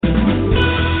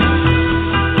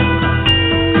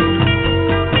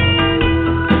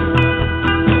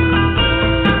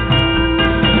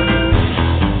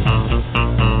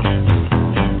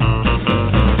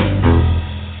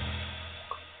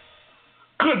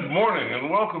Good morning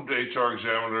and welcome to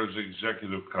HRExaminer's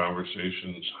Executive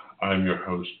Conversations. I'm your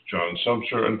host, John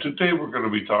Sumser, and today we're going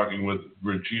to be talking with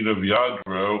Regina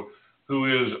Viadro, who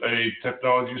is a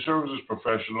technology services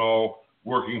professional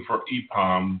working for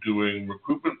EPAM doing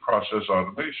recruitment process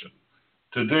automation.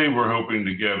 Today we're hoping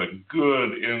to get a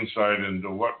good insight into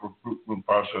what recruitment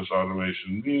process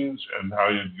automation means and how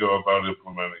you'd go about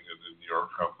implementing it in your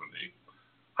company.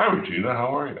 Hi, Regina.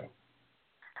 How are you?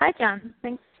 Hi, John.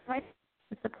 Thanks.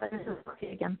 It's a pleasure to talk to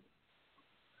you again.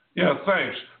 Yeah,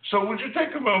 thanks. So would you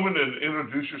take a moment and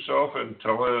introduce yourself and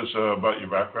tell us about your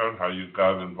background, how you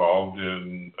got involved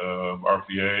in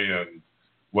RPA and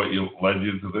what led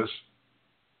you to this?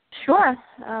 Sure.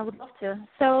 I would love to.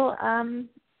 So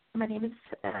my name is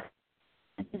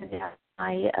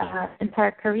my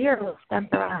entire career was spent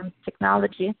around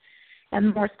technology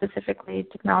and more specifically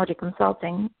technology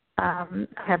consulting. I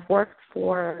have worked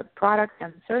for product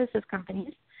and services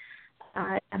companies.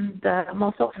 And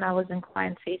most often I was in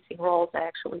client-facing roles. I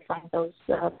actually find those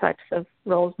types of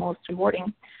roles most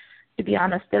rewarding, to be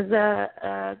honest. As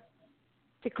a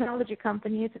technology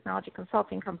company, technology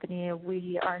consulting company,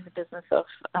 we are in the business of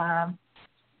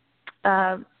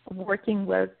working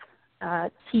with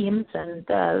teams and,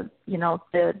 the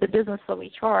business of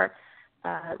HR.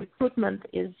 Recruitment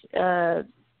is,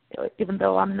 even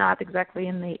though I'm not exactly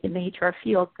in the HR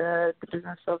field, the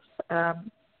business of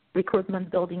recruitment,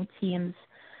 building teams,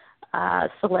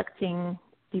 selecting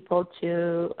people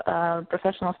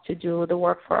professionals to do the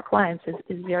work for our clients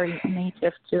is very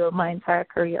native to my entire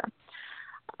career.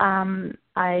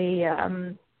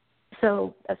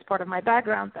 So as part of my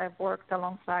background, I've worked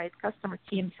alongside customer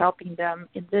teams, helping them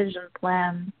envision,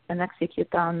 plan, and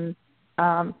execute on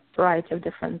a variety of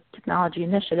different technology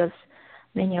initiatives,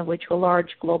 many of which were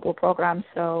large global programs.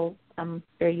 So I'm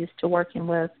very used to working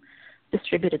with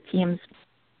distributed teams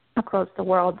across the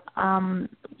world.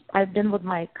 I've been with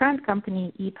my current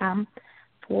company, EPAM,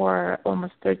 for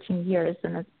almost 13 years,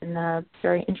 and it's been a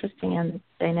very interesting and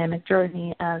dynamic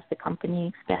journey as the company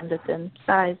expanded in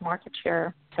size, market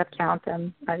share, headcount,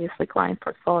 and obviously client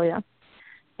portfolio.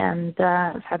 And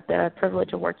I've had the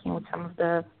privilege of working with some of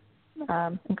the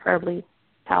incredibly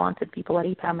talented people at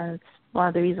EPAM, and it's one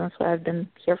of the reasons why I've been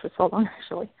here for so long,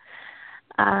 actually.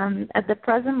 At the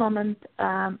present moment,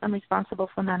 I'm responsible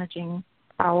for managing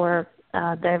our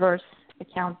diverse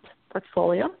account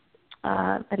portfolio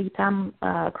at EPAM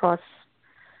across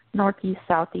Northeast,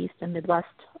 Southeast, and Midwest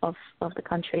of the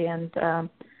country, and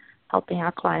helping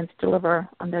our clients deliver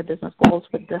on their business goals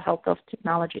with the help of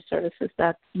technology services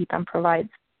that EPAM provides.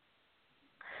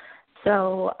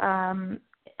 So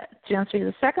to answer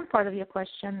the second part of your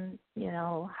question,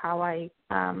 how I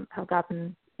have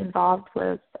gotten involved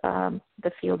with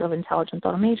the field of intelligent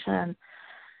automation,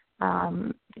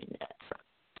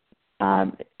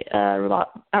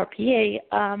 RPA.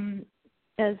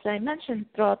 As I mentioned,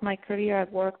 throughout my career,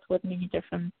 I've worked with many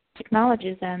different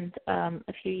technologies, and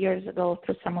a few years ago,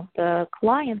 through some of the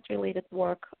client-related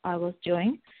work I was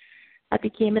doing, I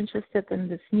became interested in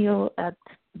this new, at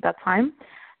that time,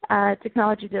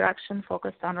 technology direction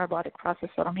focused on robotic process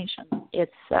automation.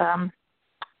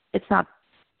 It's not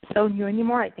so new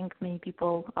anymore. I think many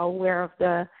people are aware of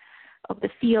the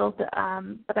field,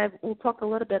 but I will talk a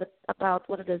little bit about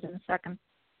what it is in a second.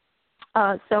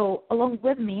 So along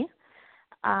with me,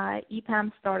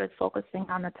 EPAM started focusing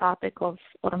on the topic of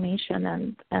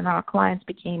automation, and our clients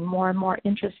became more and more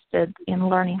interested in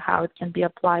learning how it can be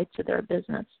applied to their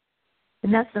business.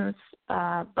 In essence,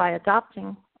 by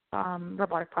adopting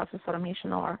robotic process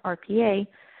automation, or RPA,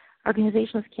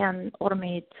 organizations can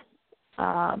automate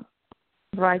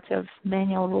variety of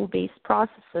manual rule-based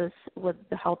processes with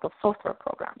the help of software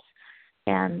programs,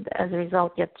 and as a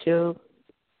result get to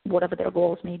whatever their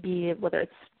goals may be, whether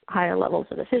it's higher levels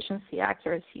of efficiency,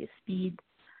 accuracy, speed,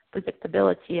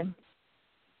 predictability,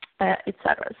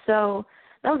 etc. So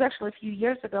that was actually a few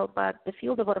years ago, but the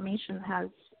field of automation has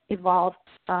evolved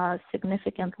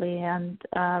significantly and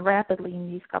rapidly in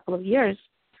these couple of years.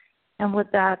 And with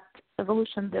that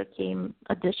evolution, there came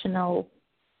additional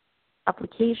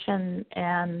application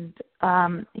and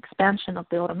expansion of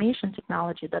the automation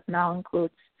technology that now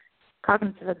includes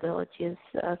cognitive abilities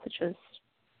such as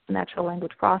natural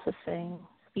language processing,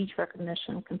 speech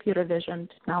recognition, computer vision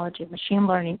technology, machine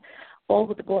learning, all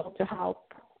with the goal to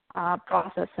help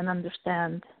process and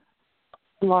understand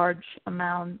large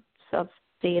amounts of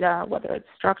data, whether it's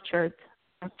structured,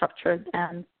 unstructured,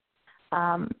 and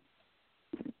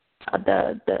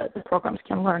the programs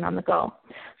can learn on the go.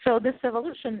 So this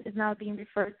evolution is now being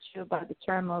referred to by the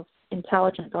term of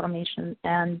intelligent automation,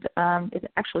 and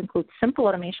it actually includes simple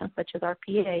automation such as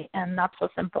RPA and not so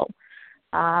simple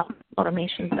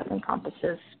automation that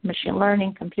encompasses machine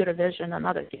learning, computer vision, and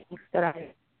other things that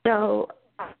I so.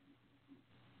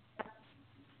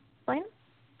 Explain.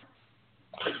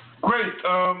 Great.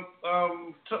 So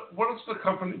what does the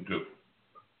company do?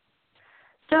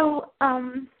 So,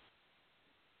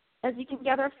 as you can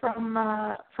gather from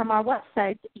our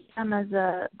website, EPAM is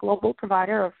a global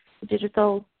provider of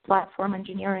digital platform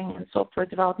engineering and software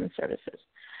development services.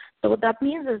 So what that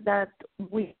means is that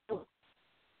we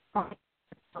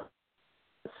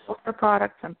software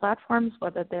products and platforms,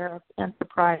 whether they're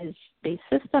enterprise-based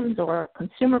systems or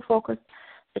consumer-focused,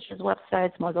 such as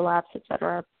websites, mobile apps,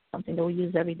 etc., something that we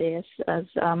use every day as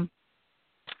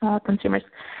consumers.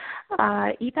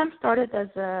 EPAM started as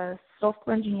a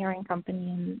software engineering company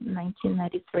in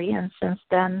 1993, and since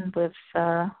then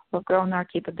we've grown our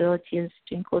capabilities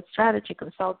to include strategy,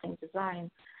 consulting,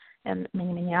 design, and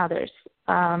many, many others.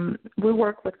 We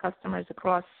work with customers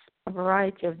across a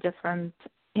variety of different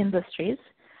industries,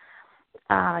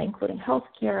 including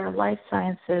healthcare, life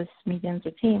sciences, media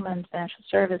entertainment, financial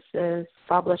services,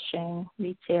 publishing,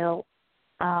 retail,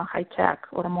 high-tech,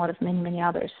 automotive, many, many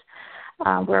others.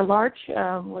 We're large.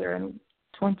 We're in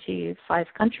 25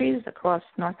 countries across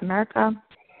North America,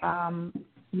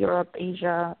 Europe,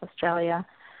 Asia, Australia.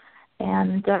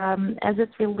 And as it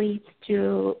relates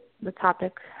to the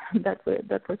topic that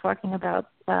we're talking about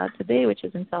today, which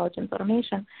is intelligent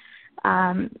automation,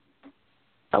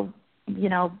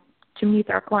 to meet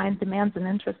our client demands and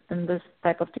interest in this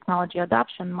type of technology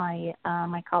adoption, my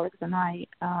colleagues and I,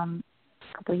 a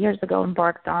couple of years ago,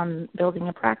 embarked on building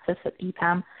a practice at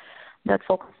EPAM that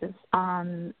focuses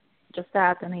on just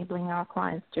that, enabling our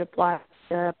clients to apply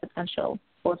the potential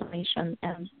automation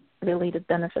and related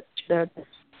benefits to their business.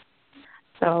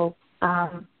 So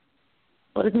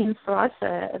what it means for us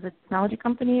as a technology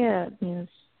company, it means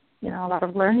a lot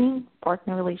of learning,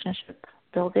 partner relationship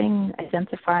building,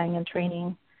 identifying and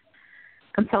training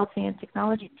consulting and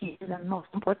technology teams, and most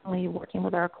importantly, working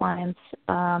with our clients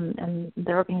and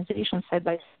their organizations side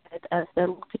by side as they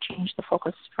look to change the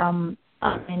focus from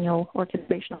manual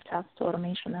orchestration of tasks to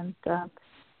automation and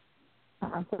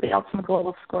with the ultimate goal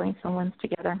of scoring some wins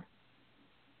together.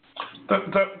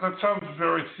 That sounds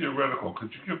very theoretical.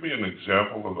 Could you give me an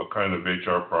example of a kind of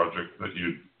HR project that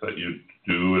you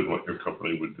do and what your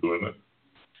company would do in it?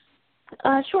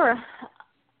 Sure.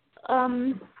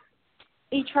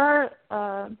 HR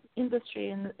industry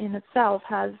in itself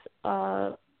has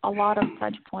a lot of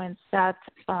touch points that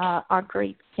are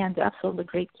absolutely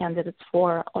great candidates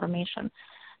for automation,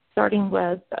 starting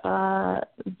with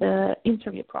the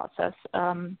interview process,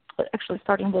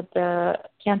 starting with the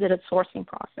candidate sourcing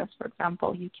process. For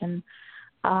example, you can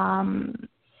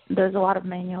there's a lot of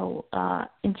manual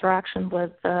interaction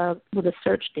with the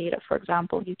search data. For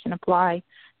example, you can apply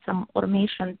some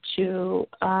automation to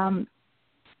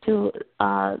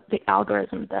the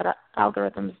algorithms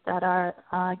that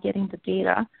are getting the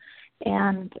data,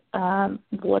 and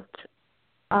what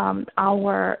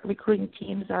our recruiting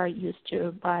teams are used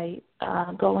to by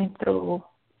going through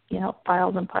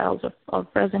piles and piles of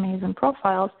resumes and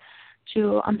profiles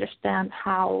to understand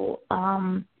how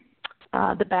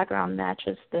the background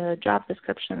matches the job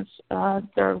descriptions.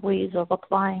 There are ways of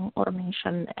applying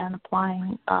automation and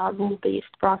applying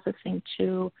rule-based processing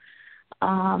to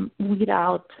weed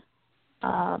out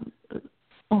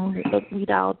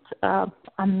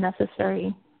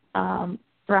unnecessary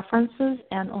references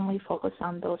and only focus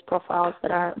on those profiles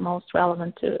that are most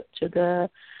relevant to the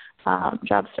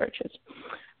job searches.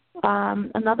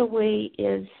 Another way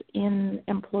is in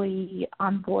employee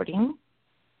onboarding.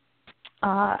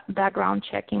 Background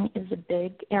checking is a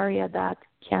big area that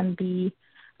can be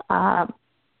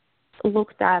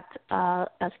looked at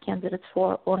as candidates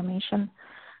for automation.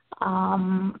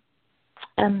 And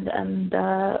then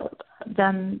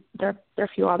there are a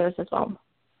few others as well.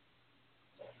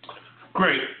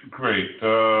 Great.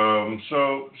 So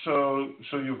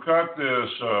you've got this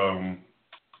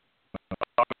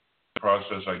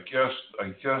process. I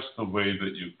guess the way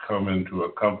that you come into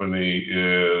a company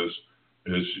is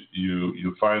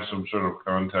you find some sort of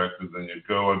contact, and then you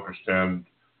go understand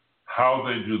how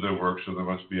they do their work. So there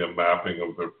must be a mapping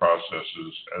of their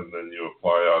processes, and then you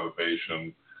apply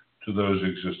automation to those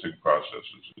existing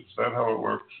processes. Is that how it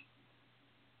works?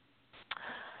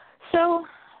 So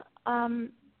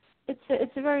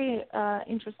it's a very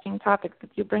interesting topic that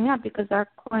you bring up, because our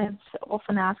clients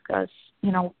often ask us,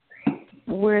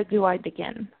 where do I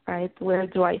begin, right? Where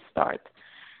do I start?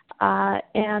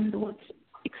 And what's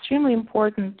extremely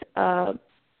important,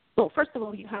 first of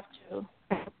all, you have to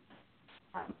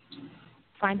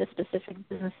find a specific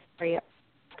business area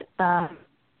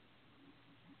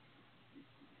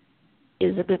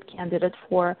is a good candidate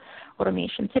for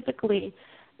automation. Typically,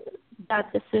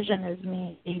 that decision is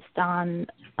made based on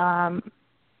the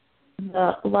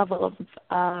level of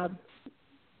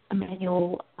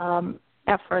manual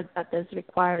effort that is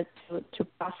required to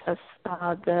process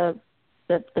the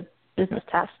business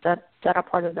tasks that are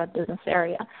part of that business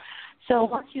area. So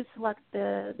once you select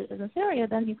the business area,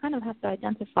 then you kind of have to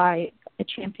identify a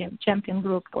champion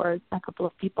group or a couple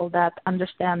of people that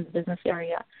understand the business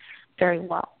area very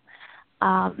well.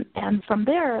 And from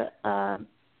there,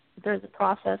 there's a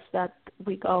process that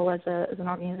we go as an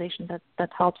organization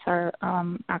that helps our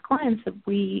clients.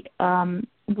 We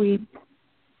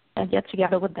get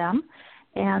together with them,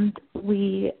 and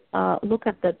we look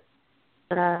at the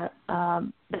data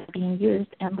that's being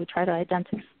used, and we try to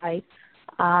identify,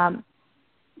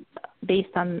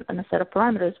 based on a set of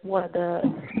parameters, what are the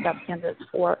best candidates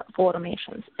for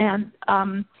automations. And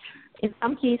in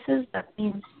some cases, that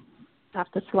means you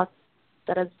have to select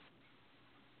that as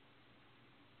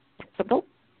flexible.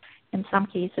 In some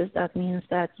cases, that means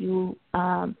that you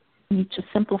need to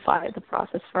simplify the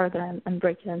process further and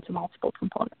break it into multiple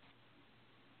components.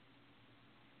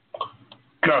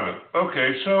 Got it.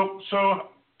 Okay, so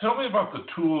tell me about the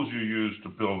tools you use to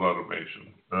build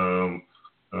automation.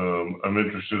 I'm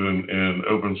interested in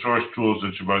open source tools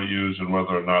that you might use and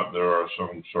whether or not there are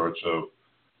some sorts of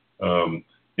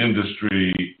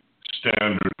industry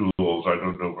standard tools. I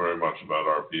don't know very much about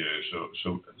RPA,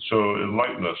 so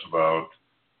enlighten us about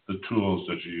the tools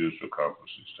that you use to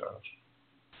accomplish these tasks.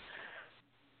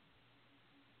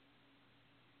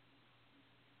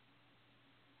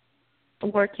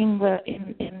 Working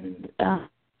in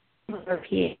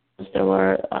RPA, there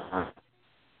were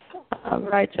a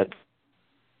variety of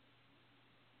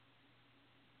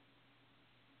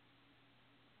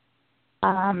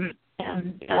and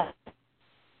a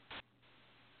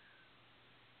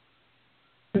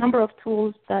number of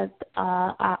tools that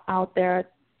are out there,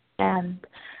 and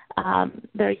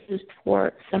they're used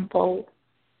for simple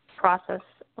process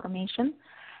automation.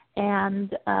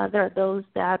 And there are those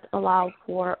that allow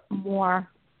for more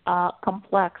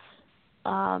complex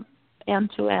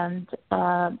end-to-end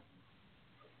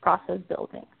process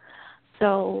building.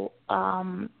 So,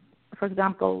 for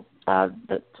example,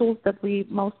 the tools that we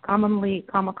most commonly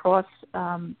come across,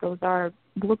 those are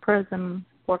Blue Prism,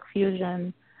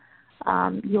 WorkFusion,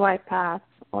 UiPath,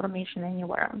 Automation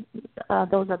Anywhere.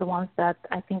 Those are the ones that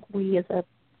I think we as a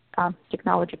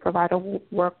technology provider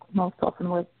work most often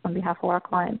with on behalf of our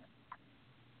clients.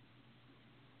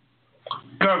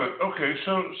 Got it. Okay,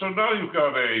 so now you've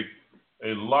got a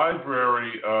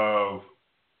library of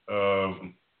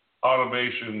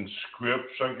automation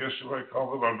scripts, I guess you might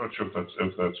call them. I'm not sure if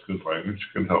that's good language.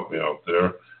 You can help me out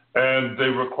there. And they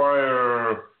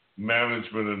require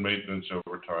management and maintenance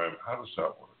over time. How does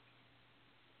that work?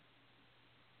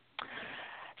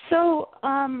 So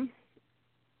I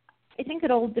think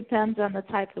it all depends on the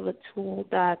type of a tool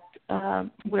that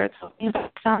we're talking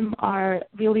about. Some are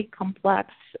really complex,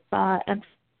 and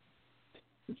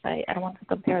I don't want to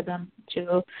compare them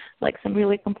to like some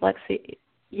really complex,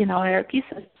 ERP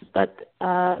systems, but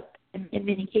in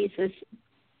many cases,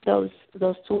 those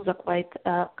tools are quite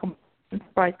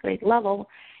enterprise-grade level,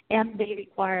 and they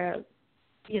require,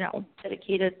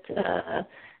 dedicated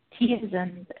teams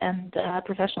and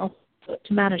professionals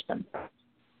to manage them.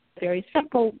 Very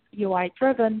simple,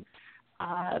 UI-driven,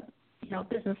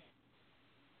 business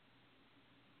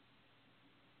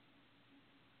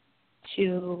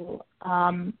to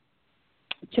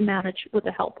manage with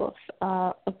the help of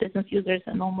business users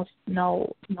and almost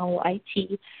no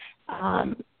IT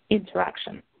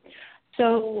interaction.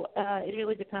 So it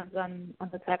really depends on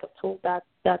the type of tool that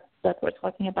we're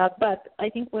talking about. But I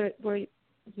think where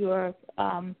you're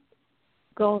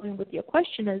going with your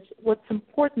question is what's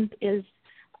important is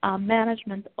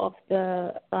management of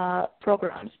the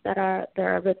programs that are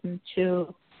written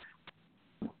to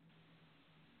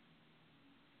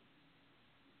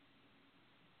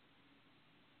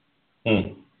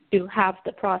have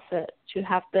the process, to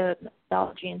have the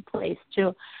methodology in place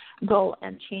to go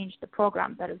and change the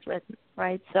program that is written,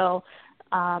 right? So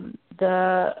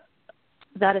that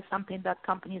is something that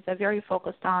companies are very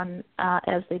focused on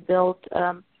as they build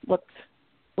what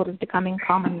is becoming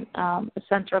common, a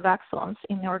center of excellence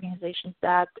in the organizations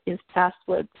that is tasked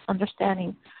with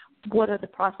understanding what are the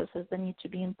processes that need to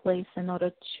be in place in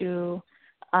order to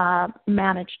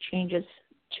manage changes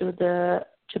to the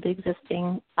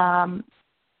existing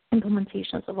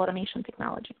implementations of automation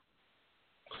technology.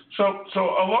 So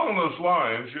along those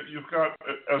lines, you've got,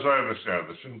 as I understand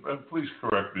this, and please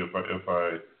correct me if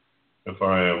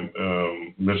I am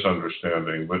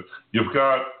misunderstanding, but you've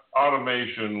got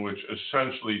automation which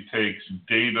essentially takes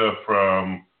data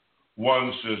from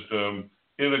one system,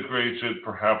 integrates it,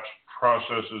 perhaps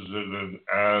processes it, and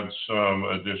adds some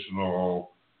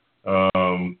additional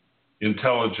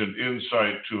intelligent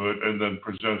insight to it, and then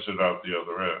presents it out the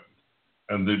other end.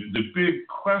 And the big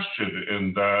question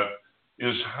in that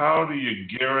is, how do you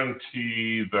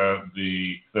guarantee that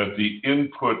the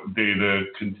input data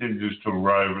continues to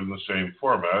arrive in the same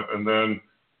format, and then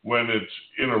when it's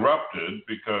interrupted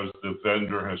because the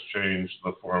vendor has changed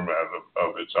the format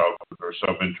of its output or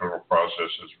some internal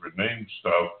process has renamed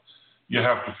stuff, you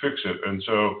have to fix it. And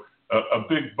so a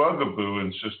big bugaboo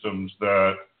in systems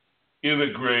that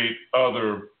integrate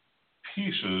other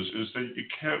pieces is that you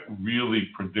can't really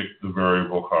predict the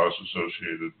variable costs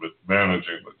associated with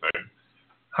managing the thing.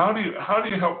 How do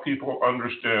you help people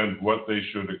understand what they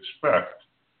should expect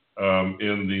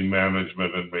in the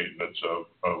management and maintenance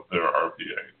of their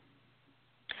RPA?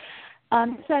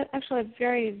 It's actually a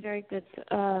very, very good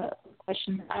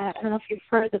question. I don't know if you've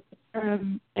heard of the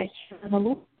term human in the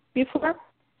loop before,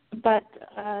 but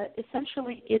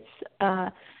essentially it's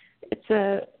a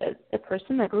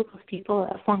person, a group of people,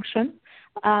 a function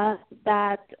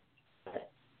that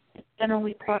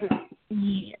generally part of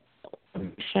the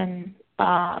automation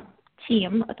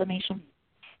team, automation,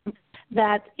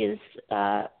 that is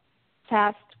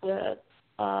tasked with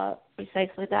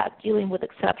precisely that, dealing with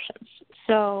exceptions.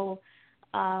 So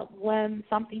when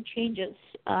something changes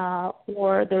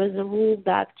or there is a rule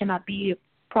that cannot be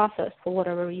processed for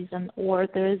whatever reason, or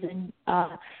there is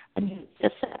a new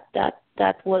set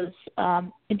that was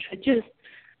introduced,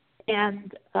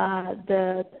 and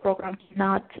the program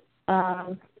cannot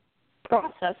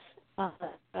process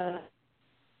the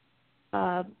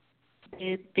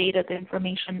data, the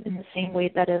information in the same way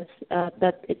that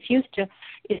it's used to,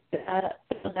 it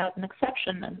fills out an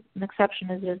exception. And an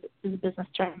exception is a business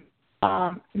term,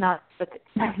 not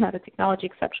a technology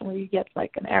exception where you get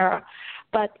like an error,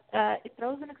 but it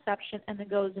throws an exception and it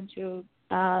goes into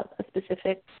a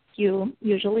specific queue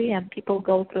usually, and people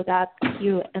go through that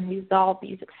queue and resolve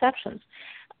these exceptions.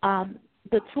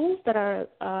 The tools that are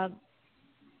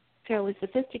fairly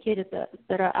sophisticated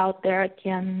that are out there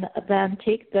can then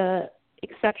take the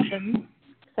exceptions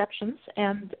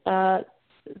and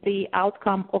the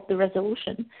outcome of the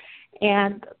resolution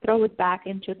and throw it back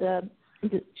into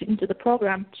the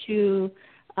program to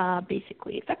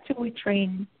basically effectively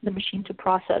train the machine to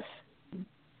process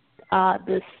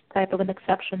this type of an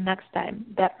exception next time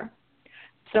better.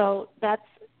 So that's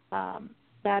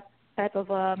that type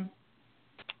of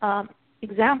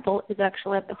example is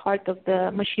actually at the heart of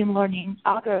the machine learning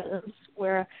algorithms,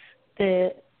 where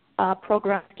the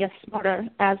program gets smarter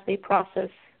as they process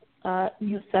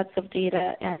new sets of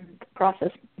data and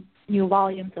process new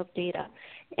volumes of data,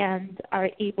 and are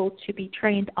able to be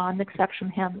trained on exception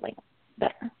handling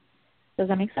better. Does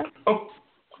that make sense? Oh,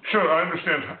 sure. I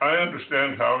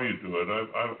understand how you do it.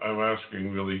 I'm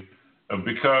asking really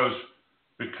because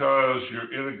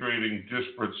you're integrating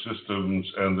disparate systems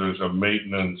and there's a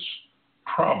maintenance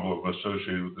problem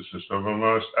associated with the system. I'm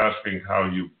asking how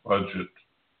you budget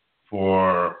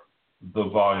for the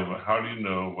volume. How do you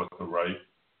know what the right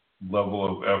level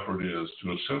of effort is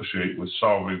to associate with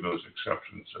solving those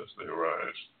exceptions as they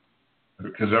arise?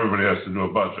 Because everybody has to do a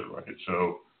budget, right?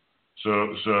 So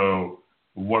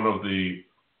one of the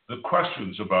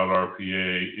questions about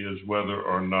RPA is whether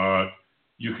or not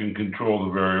you can control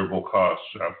the variable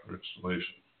costs after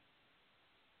installation.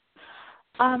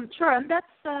 Sure, and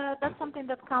that's something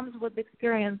that comes with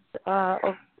experience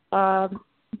of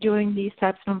doing these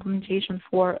types of implementations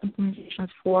for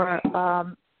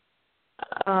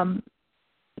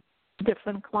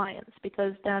different clients,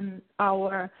 because then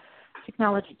our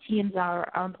technology teams,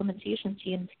 our implementation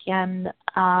teams can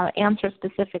answer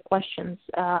specific questions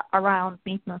around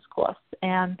maintenance costs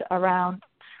and around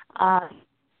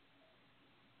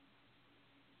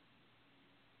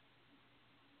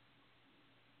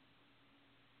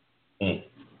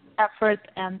effort,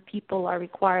 and people are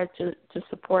required to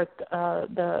support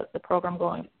the program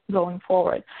going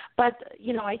forward. But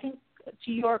I think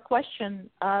to your question,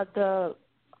 the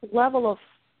level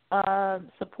of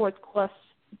support costs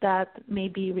that may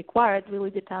be required really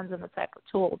depends on the type of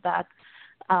tool that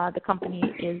the company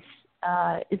is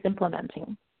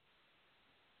implementing.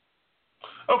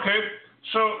 Okay,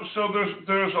 so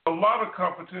there's a lot of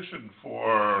competition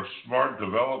for smart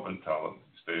development talent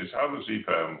these days. How does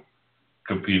EPAM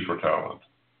compete for talent?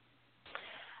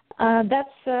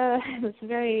 That's a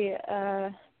very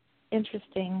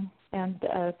interesting and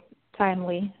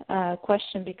timely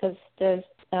question, because there's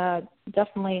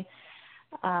definitely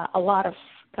a lot of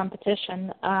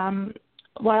competition.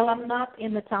 While I'm not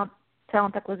in the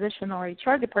talent acquisition or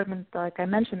HR department, like I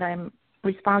mentioned, I'm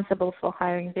responsible for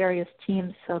hiring various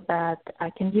teams so that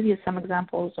I can give you some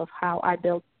examples of how I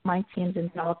build my teams and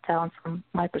develop talent from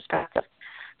my perspective.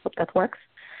 Hope that works.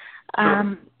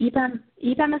 EPAM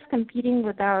is competing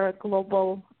with our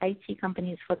global IT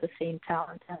companies for the same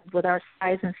talent. And with our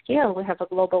size and scale, we have a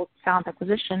global talent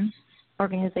acquisition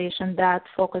organization that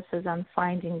focuses on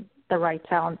finding the right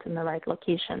talent in the right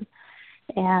location.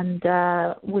 And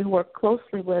we work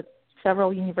closely with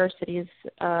several universities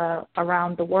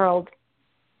around the world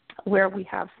where we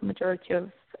have majority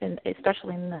of,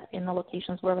 especially in the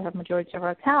locations where we have majority of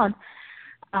our talent,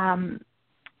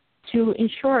 to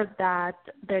ensure that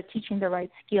they're teaching the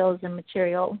right skills and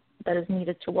material that is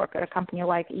needed to work at a company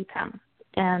like EPAM.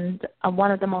 And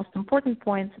one of the most important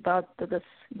points about this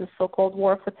so-called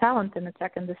war for talent in the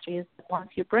tech industry is that once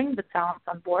you bring the talent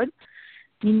on board,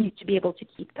 you need to be able to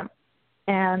keep them.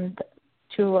 And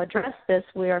to address this,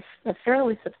 we have a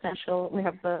fairly substantial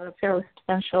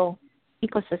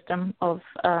ecosystem of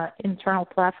internal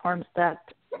platforms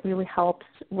that really helps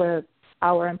with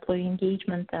our employee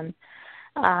engagement and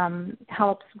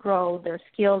helps grow their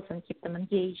skills and keep them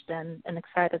engaged and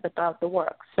excited about the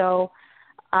work. So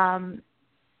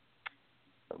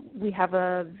we have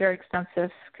a very extensive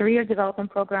career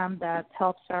development program that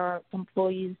helps our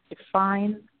employees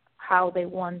define how they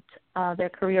want their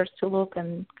careers to look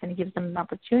and kind of gives them an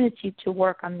opportunity to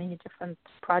work on many different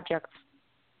projects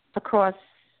across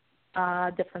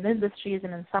different industries,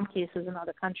 and in some cases in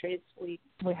other countries. We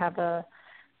have a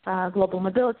global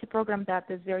mobility program that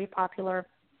is very popular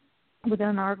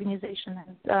within our organization.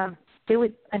 And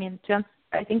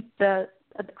I think the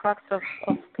crux of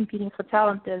competing for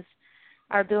talent is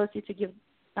our ability to give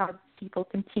our people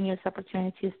continuous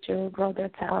opportunities to grow their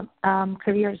talent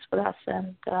careers with us,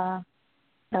 and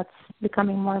that's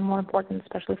becoming more and more important,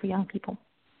 especially for young people.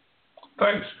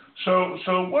 Thanks. So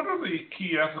what are the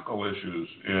key ethical issues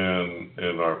in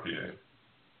RPA?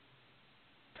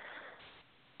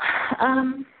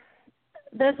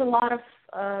 There's a lot of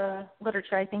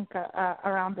literature, I think,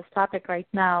 around this topic right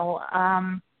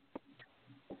now.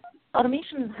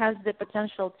 Automation has the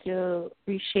potential to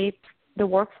reshape the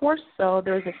workforce, so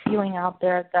there's a feeling out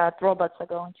there that robots are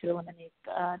going to eliminate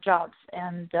jobs.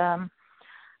 And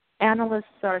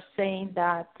analysts are saying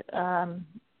that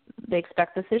they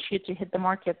expect this issue to hit the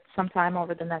market sometime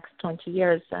over the next 20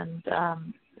 years, and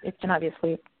it can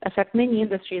obviously affect many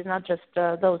industries, not just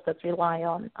those that rely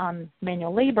on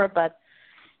manual labor, but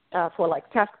for like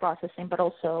task processing, but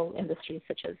also industries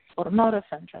such as automotive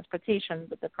and transportation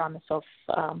with the promise of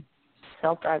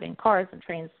self-driving cars and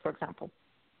trains, for example.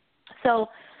 So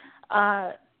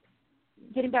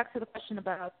getting back to the question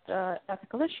about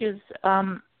ethical issues,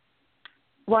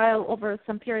 while over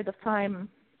some period of time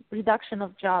reduction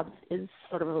of jobs is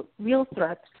sort of a real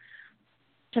threat,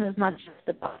 it's not just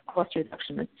about cost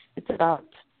reduction. It's about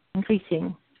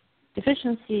increasing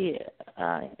efficiency,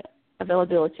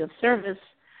 availability of service,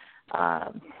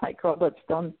 like robots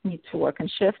don't need to work in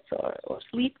shifts or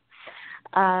sleep.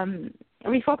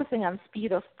 Refocusing on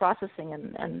speed of processing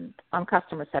and on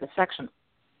customer satisfaction.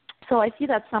 So I see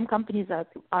that some companies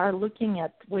are looking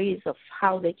at ways of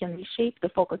how they can reshape the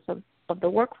focus of the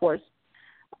workforce,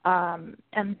 and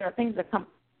there are things that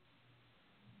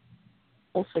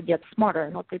also get smarter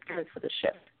and more prepared for the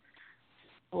shift.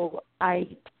 So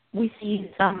we see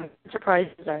some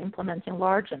enterprises are implementing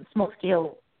large and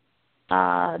small-scale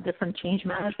different change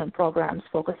management programs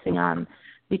focusing on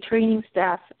retraining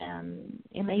staff and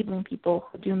enabling people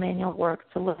who do manual work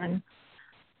to learn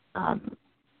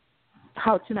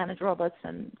how to manage robots,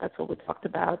 and that's what we talked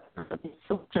about, these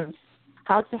solutions,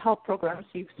 how to help programs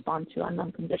respond to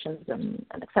unknown conditions and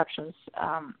exceptions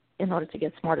in order to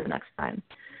get smarter next time.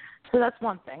 So that's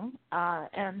one thing.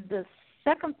 And the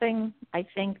second thing I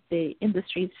think the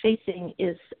industry is facing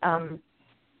is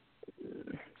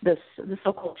the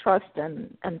so-called trust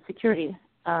and security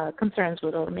concerns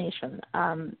with automation.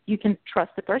 You can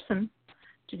trust the person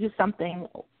to do something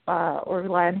or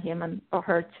rely on him or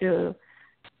her to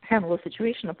handle the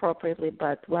situation appropriately,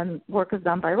 but when work is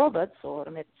done by robots or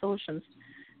automated solutions,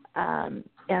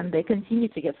 and they continue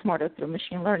to get smarter through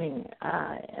machine learning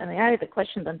and AI, the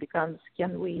question then becomes,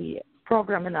 can we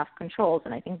program enough controls?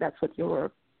 And I think that's what you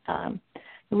were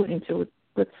alluding to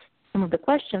with some of the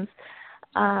questions.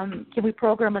 Can we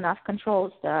program enough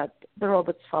controls that the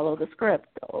robots follow the script,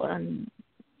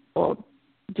 or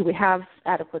do we have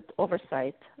adequate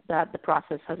oversight that the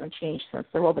process hasn't changed since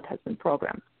the robot has been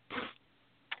programmed?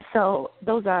 So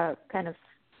those are kind of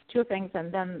two things.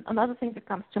 And then another thing that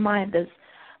comes to mind is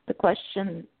the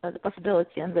question, the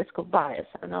possibility and risk of bias.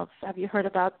 I don't know have you heard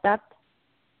about that?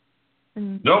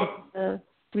 No.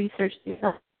 research.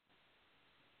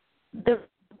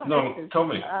 No, tell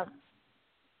me.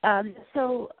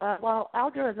 While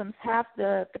algorithms have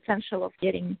the potential of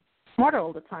getting smarter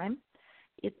all the time,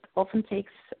 it often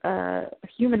takes a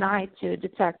human eye to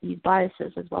detect these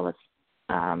biases, as well as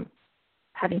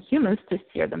having humans to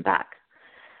steer them back,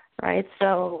 right?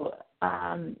 So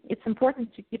it's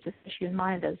important to keep this issue in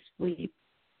mind as we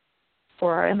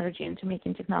pour our energy into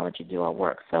making technology do our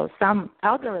work. So some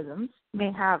algorithms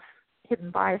may have hidden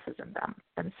biases in them,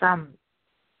 and some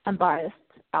unbiased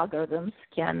algorithms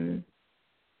can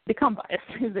become biased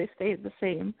if they stay the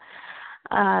same.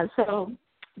 So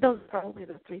those are probably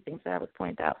the three things that I would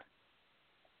point out.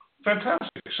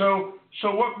 Fantastic. So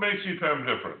what makes EPAM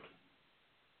different?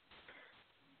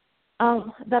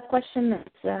 That question is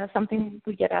something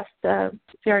we get asked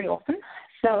very often,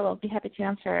 so I'll be happy to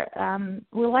answer.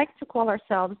 We like to call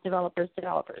ourselves developers,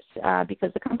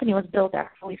 because the company was built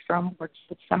actually from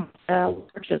some of the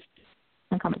largest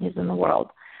companies in the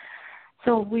world.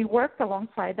 So we worked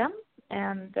alongside them,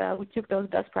 and we took those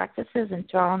best practices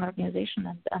into our own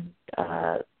organization and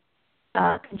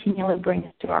continually bring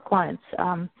it to our clients.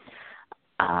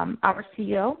 Our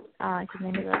CEO, his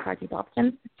name is Arkady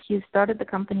Dobkin. He started the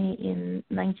company in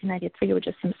 1993 with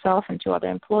just himself and 2 other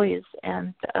employees,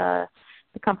 and the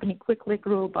company quickly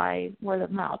grew by word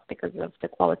of mouth because of the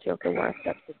quality of the work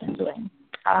that we've been doing.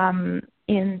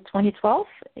 In 2012,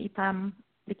 EPAM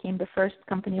became the first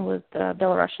company with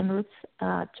Belarusian roots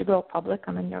to go public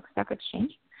on the New York Stock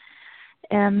Exchange.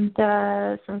 And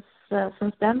since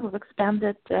then, we've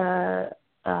expanded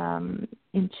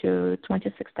into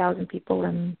 26,000 people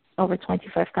in over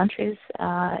 25 countries,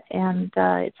 and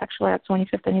it's actually our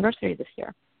 25th anniversary this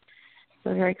year. So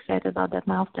we're very excited about that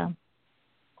milestone.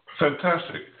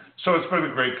 Fantastic. So it's been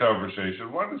a great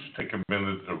conversation. Why don't you take a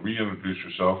minute to reintroduce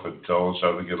yourself and tell us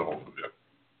how to get a hold of you?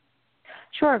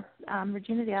 Sure. I'm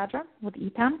Regina Viadro with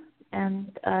EPAM,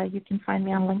 and you can find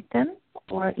me on LinkedIn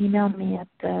or email me at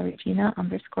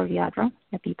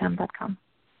Regina_Viadro@EPAM.com.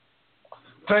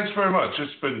 Thanks very much.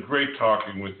 It's been great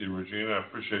talking with you, Regina. I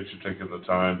appreciate you taking the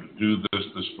time to do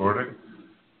this morning.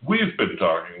 We've been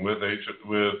talking with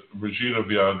Regina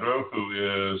Viadro, who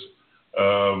is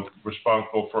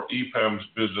responsible for EPAM's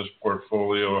business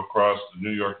portfolio across the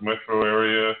New York Metro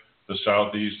area, the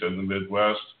Southeast, and the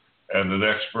Midwest, and an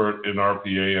expert in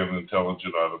RPA and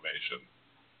intelligent automation.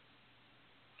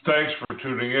 Thanks for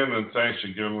tuning in, and thanks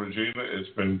again, Regina. It's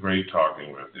been great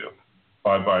talking with you.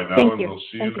 Bye-bye now, and we'll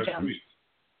see you next week.